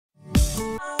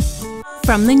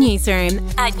From the newsroom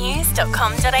at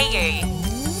news.com.au.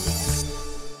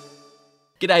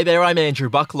 G'day there, I'm Andrew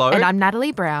Bucklow. And I'm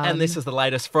Natalie Brown. And this is the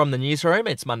latest from the newsroom.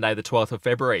 It's Monday the 12th of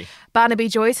February. Barnaby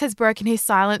Joyce has broken his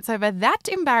silence over that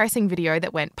embarrassing video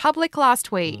that went public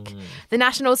last week. The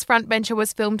Nationals frontbencher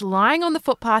was filmed lying on the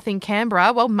footpath in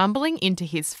Canberra while mumbling into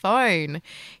his phone.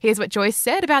 Here's what Joyce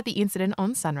said about the incident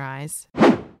on Sunrise.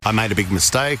 I made a big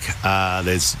mistake.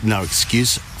 There's no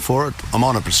excuse for it. I'm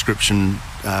on a prescription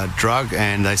drug,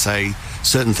 and they say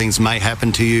certain things may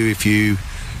happen to you if you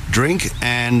drink,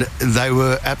 and they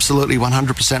were absolutely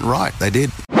 100% right. They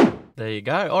did. There you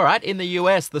go. All right, in the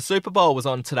US, the Super Bowl was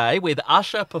on today with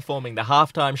Usher performing the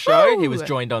halftime show. Woo! He was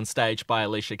joined on stage by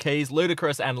Alicia Keys,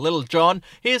 Ludacris and Lil Jon.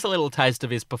 Here's a little taste of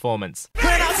his performance. When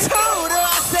I told her,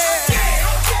 I said,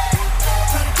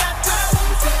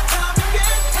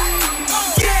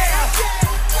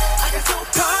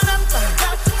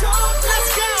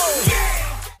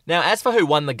 Now, as for who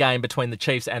won the game between the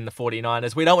Chiefs and the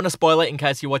 49ers, we don't want to spoil it in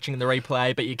case you're watching the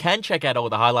replay, but you can check out all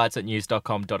the highlights at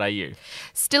news.com.au.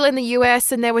 Still in the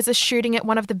US, and there was a shooting at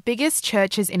one of the biggest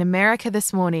churches in America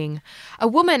this morning. A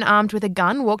woman armed with a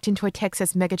gun walked into a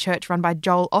Texas megachurch run by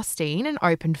Joel Osteen and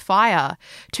opened fire.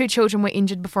 2 children were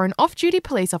injured before an off-duty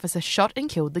police officer shot and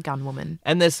killed the gunwoman.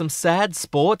 And there's some sad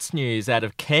sports news out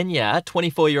of Kenya.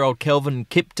 24-year-old Kelvin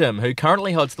Kiptum, who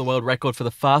currently holds the world record for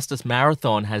the fastest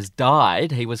marathon, has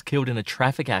died. He was killed in a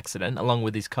traffic accident along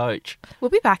with his coach.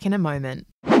 We'll be back in a moment.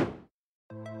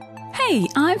 Hey,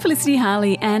 I'm Felicity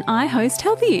Harley and I host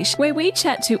Healthyish, where we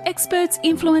chat to experts,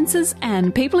 influencers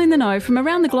and people in the know from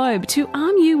around the globe to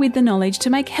arm you with the knowledge to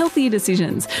make healthier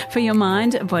decisions for your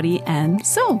mind, body and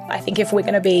soul. I think if we're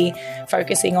going to be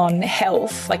focusing on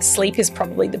health, like sleep is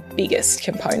probably the biggest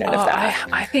component of that.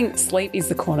 I think sleep is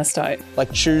the cornerstone.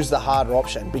 Like, choose the harder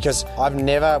option, because I've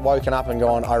never woken up and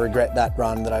gone, I regret that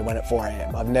run that I went at 4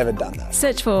 a.m. I've never done that.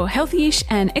 Search for Healthyish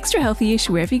and Extra Healthyish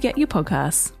wherever you get your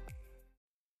podcasts.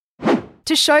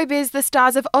 To showbiz, the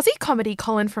stars of Aussie comedy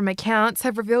Colin from Accounts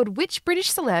have revealed which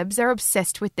British celebs are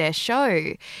obsessed with their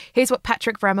show. Here's what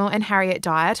Patrick Brammell and Harriet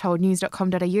Dyer told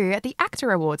news.com.au at the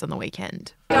Actor Awards on the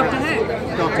weekend. Doctor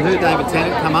Who, David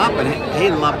Tennant come up, and he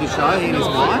loved the show, he and his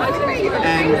wife.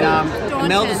 And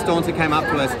Melda Staunton came up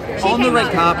to us on the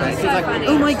red carpet. She's like,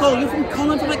 oh my God, you're from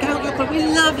Colin from Accounts, we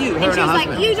love you. And she was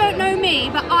like, you don't know me,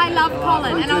 but I love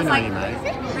Colin. And I was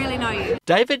like, really know you.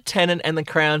 David Tennant and the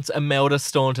Crown's Imelda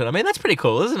Staunton. I mean, that's pretty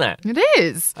cool, isn't it? It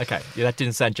is. Okay, yeah, that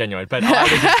didn't sound genuine, but I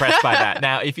was impressed by that.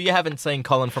 Now, if you haven't seen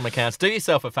Colin from Accounts, do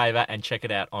yourself a favour and check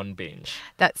it out on Binge.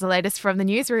 That's the latest from the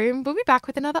newsroom. We'll be back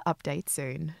with another update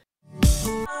soon.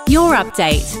 Your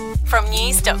update from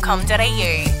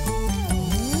news.com.au.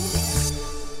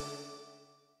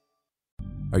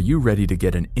 Are you ready to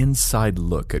get an inside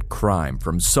look at crime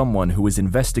from someone who has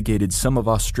investigated some of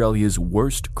Australia's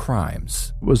worst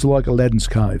crimes? It was like Aladdin's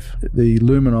Cave. The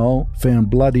luminol found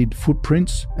bloodied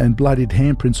footprints and bloodied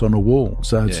handprints on a wall,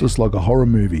 so it's just like a horror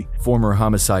movie. Former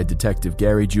homicide detective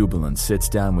Gary Jubilant sits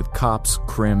down with cops,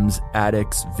 crims,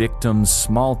 addicts, victims,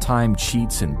 small-time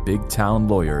cheats, and big-town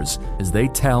lawyers as they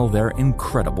tell their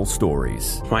incredible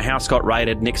stories. My house got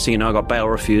raided. Next thing you know, I got bail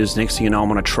refused. Next thing you know,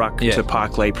 I'm on a truck to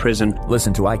Parklea Prison.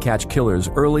 Listen to I Catch Killers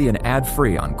early and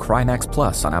ad-free on Crimex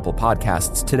Plus on Apple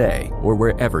Podcasts today or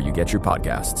wherever you get your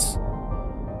podcasts.